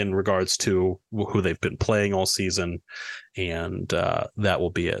opponent in regards to who they've been playing all season. And that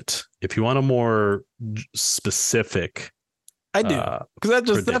will be it. If you want a more specific, I do,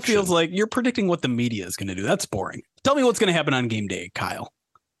 because that feels like you're predicting what the media is going to do. That's boring. Tell me what's going to happen on game day, Kyle.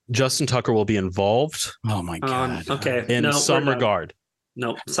 Justin Tucker will be involved. Oh my God. Okay. In some regard.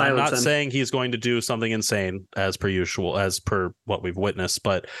 No, I'm not saying he's going to do something insane as per usual, as per what we've witnessed,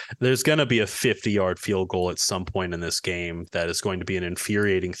 but there's going to be a 50-yard field goal at some point in this game that is going to be an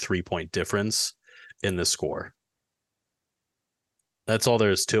infuriating 3-point difference in the score. That's all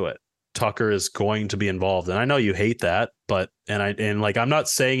there is to it. Tucker is going to be involved, and I know you hate that, but I'm not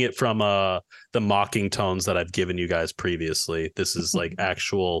saying it from the mocking tones that I've given you guys previously. This is like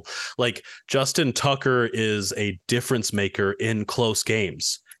actual, like, Justin Tucker is a difference maker in close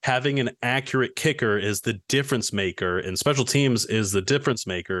games. Having an accurate kicker is the difference maker, and special teams is the difference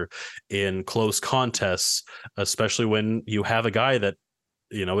maker in close contests, especially when you have a guy that,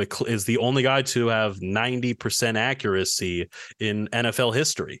 you know, it is the only guy to have 90% accuracy in NFL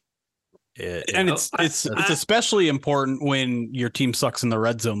history. And it's especially important when your team sucks in the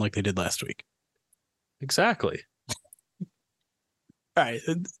red zone like they did last week. Exactly. All right,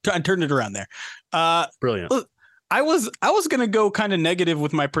 I turned it around there. Brilliant. Look, I was going to go kind of negative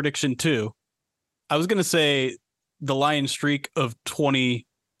with my prediction too. I was going to say the Lions streak of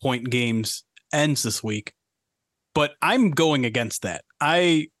 20-point games ends this week, but I'm going against that.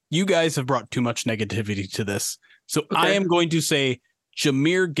 You guys have brought too much negativity to this, so okay. I am going to say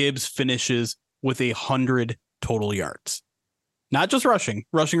Jahmyr Gibbs finishes with 100 total yards, not just rushing,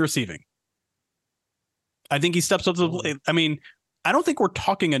 receiving. I think he steps up to the plate. I mean, I don't think we're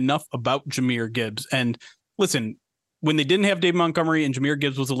talking enough about Jahmyr Gibbs. And listen, when they didn't have Dave Montgomery and Jahmyr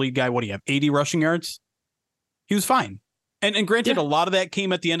Gibbs was the lead guy, what do you have? 80 rushing yards? He was fine. And granted, a lot of that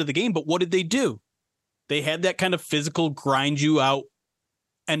came at the end of the game, but what did they do? They had that kind of physical grind you out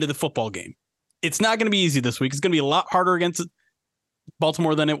end of the football game. It's not going to be easy this week. It's going to be a lot harder against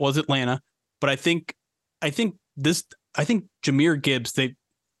Baltimore than it was Atlanta, but I think Jahmyr Gibbs,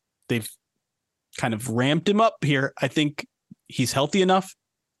 they've kind of ramped him up here. I think he's healthy enough.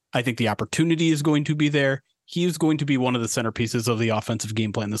 I think the opportunity is going to be there. He is going to be one of the centerpieces of the offensive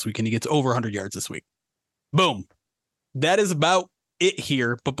game plan this week, and he gets over 100 yards this week. Boom. That is about it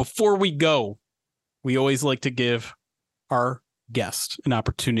here. But before we go, we always like to give our guest an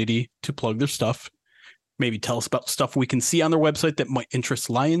opportunity to plug their stuff. Maybe tell us about stuff we can see on their website that might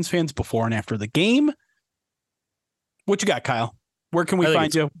interest Lions fans before and after the game. What you got, Kyle? Where can we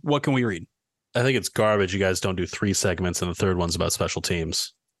find you? What can we read? I think it's garbage. You guys don't do 3 segments and the third one's about special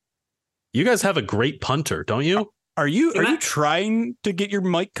teams. You guys have a great punter, don't you? Are you trying to get your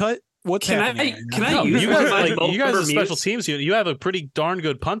mic cut? What's happening? You guys are special teams. You have a pretty darn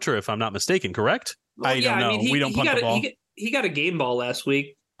good punter, if I'm not mistaken, correct? Well, I don't know. We don't punt the ball. He got a game ball last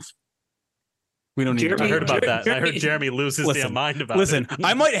week. We don't need I heard about that. I heard Jeremy lose his damn mind about it. Listen,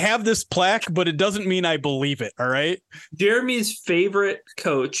 I might have this plaque, but it doesn't mean I believe it. All right. Jeremy's favorite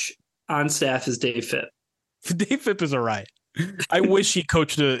coach on staff is Dave Phipp. Dave Phipp is all right. I wish he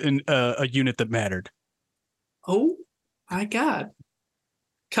coached a unit that mattered. Oh my God.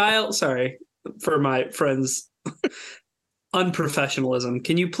 Kyle, sorry for my friend's unprofessionalism.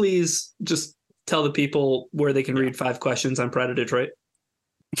 Can you please just tell the people where they can read 5 questions on Pride of Detroit?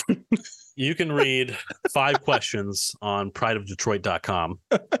 You can read 5 questions on prideofdetroit.com.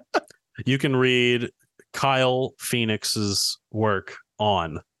 You can read Kyle Phoenix's work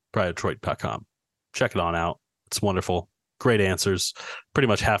on prideofdetroit.com. Check it out. It's wonderful. Great answers. Pretty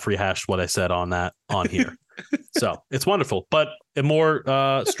much half rehashed what I said on here. So it's wonderful, but more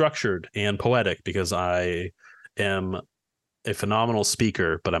structured and poetic because I am a phenomenal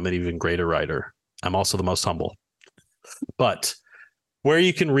speaker, but I'm an even greater writer. I'm also the most humble. But where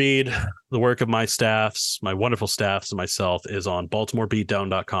you can read the work of my staffs, my wonderful staffs, and myself is on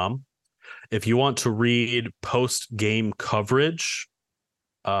BaltimoreBeatdown.com. If you want to read post-game coverage,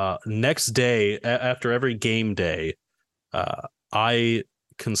 next day, after every game day, I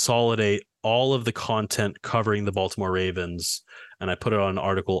consolidate all of the content covering the Baltimore Ravens, and I put it on an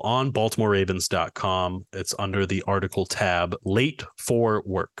article on BaltimoreRavens.com. It's under the article tab, Late for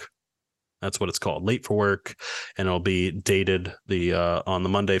Work. That's what it's called, Late for Work, and it'll be dated on the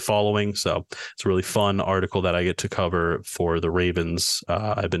Monday following. So it's a really fun article that I get to cover for the Ravens.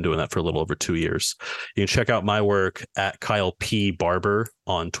 I've been doing that for a little over 2 years. You can check out my work at Kyle P. Barber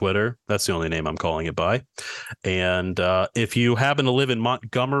on Twitter. That's the only name I'm calling it by. And if you happen to live in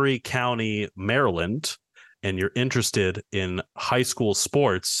Montgomery County, Maryland, and you're interested in high school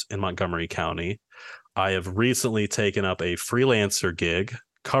sports in Montgomery County, I have recently taken up a freelancer gig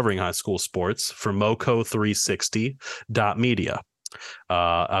covering high school sports for moco360.media.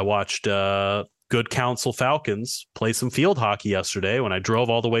 I watched Good Counsel Falcons play some field hockey yesterday when I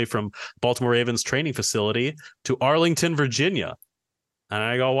drove all the way from Baltimore Ravens training facility to Arlington, Virginia. And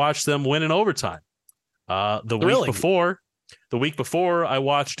I go watch them win in overtime. The week before, I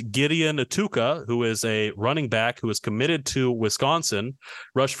watched Gideon Atuka, who is a running back who is committed to Wisconsin,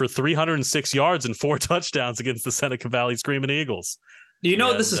 rush for 306 yards and 4 touchdowns against the Seneca Valley Screaming Eagles. Do you know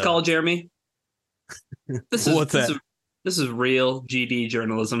what this is called, Jeremy? This is real GD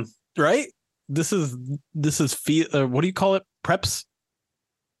journalism, right? This is what do you call it? Preps?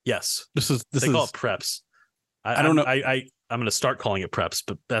 Yes. They call it preps. I don't know. I'm going to start calling it preps,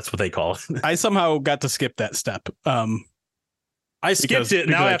 but that's what they call it. I somehow got to skip that step. I skipped it.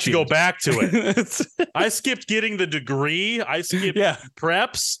 Now I have to go back to it. I skipped getting the degree. I skipped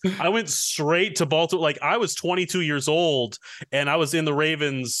preps. I went straight to Baltimore. Like, I was 22 years old and I was in the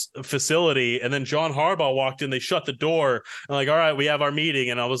Ravens facility. And then John Harbaugh walked in. They shut the door. And like, all right, we have our meeting.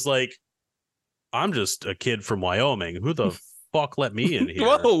 And I was like, I'm just a kid from Wyoming. Who the fuck let me in here?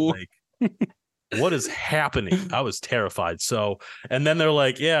 Whoa. Like, what is happening? I was terrified. So, and then they're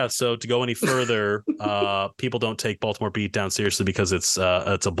like, yeah, so to go any further, people don't take Baltimore Beatdown seriously because it's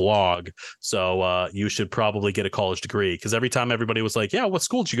a blog. So you should probably get a college degree. Because every time everybody was like, yeah, what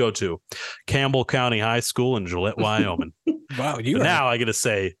school did you go to? Campbell County High School in Gillette, Wyoming. Wow. Now I get to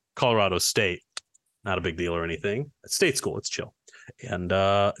say Colorado State. Not a big deal or anything. It's state school. It's chill. And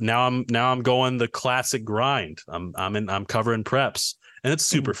now I'm going the classic grind. I'm covering preps, and it's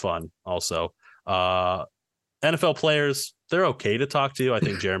super fun also. NFL players, they're okay to talk to you. I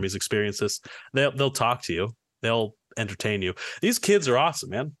think Jeremy's experienced this. They'll talk to you. They'll entertain you. These kids are awesome,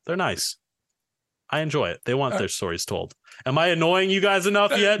 man. They're nice. I enjoy it. They want their stories told. Am I annoying you guys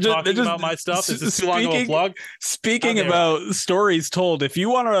enough yet? Talking about my stuff? Is this too long of a plug? Speaking about stories told, if you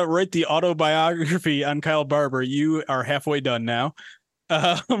want to write the autobiography on Kyle Barber, you are halfway done now.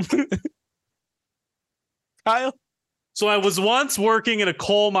 Kyle? So I was once working in a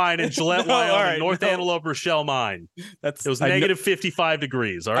coal mine in Gillette, Wyoming, North Antelope Rochelle mine. It was negative 55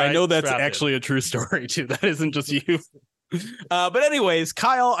 degrees. All right. I know that's actually a true story too. That isn't just you. But anyways,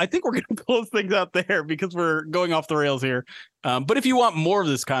 Kyle, I think we're going to close things out there because we're going off the rails here. But if you want more of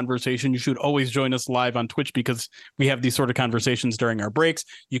this conversation, you should always join us live on Twitch because we have these sort of conversations during our breaks.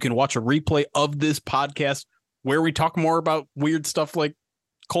 You can watch a replay of this podcast where we talk more about weird stuff like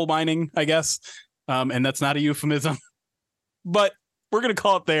coal mining, I guess. And that's not a euphemism. But we're going to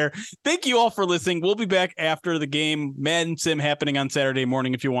call it there. Thank you all for listening. We'll be back after the game, Madden Sim, happening on Saturday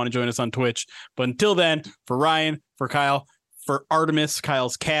morning if you want to join us on Twitch. But until then, for Ryan, for Kyle, for Artemis,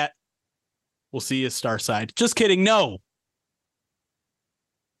 Kyle's cat, we'll see you Starside. Just kidding. No.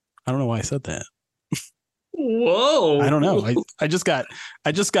 I don't know why I said that. Whoa. I don't know. I just got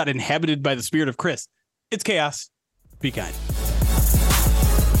inhabited by the spirit of Chris. It's chaos. Be kind.